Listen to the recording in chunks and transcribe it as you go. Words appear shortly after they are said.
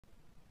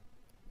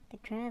The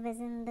crowd is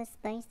in this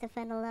place to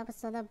find a lover,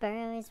 so the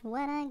burrow is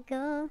what I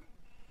go.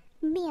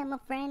 Me and my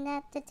friend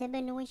at the table,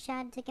 and we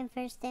shot taking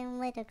first and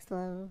let it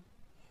slow.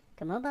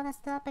 Come over, let's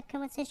stop a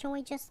conversation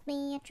with just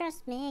me.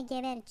 Trust me,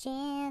 give it a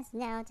chance.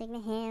 Now take my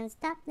hand,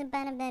 stop the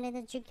bottom bed of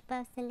the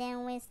jukebox, and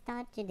then we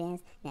start to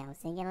dance. Now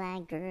sing it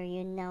like, girl,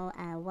 you know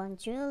I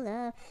want your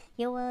love.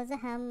 You was a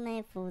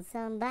hummer for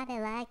somebody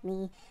like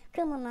me.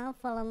 Come on now,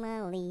 follow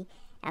my lead.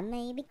 I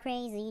may be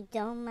crazy,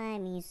 don't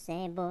mind me.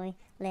 Say, boy,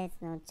 let's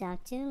not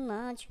talk too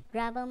much.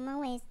 Grab on my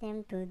waist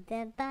and put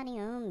that body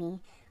on me.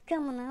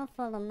 Come on now,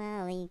 follow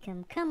my lead.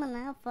 Come on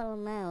now, follow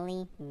my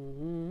lead.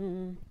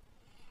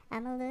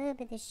 I'm a little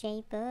bit the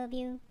shape of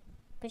you.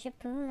 Push and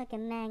pull like a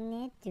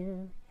magnet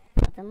do.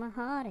 Although my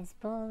heart is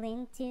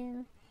pulling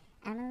too.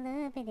 I'm a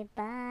little bit the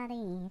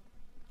body.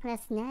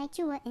 Last night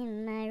you were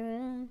in my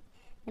room.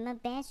 And my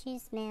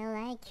bedsheets smell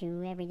like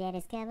you. Every day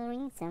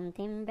discovering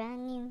something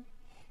brand new.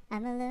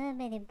 I'm a little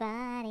bitty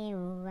body,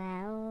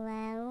 wow,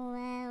 wow,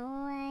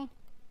 wow, wow.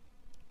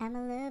 I'm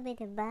a little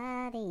bitty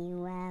body,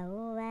 wow,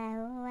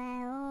 wow,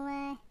 wow,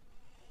 wow.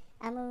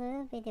 I'm a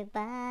little bitty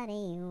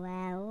body,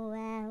 wow,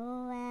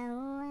 wow,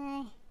 wow,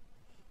 wow.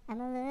 I'm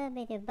a little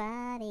bitty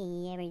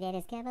body, every day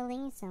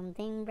discovering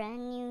something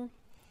brand new.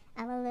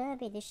 I'm a little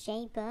bit the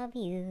shape of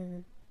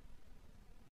you.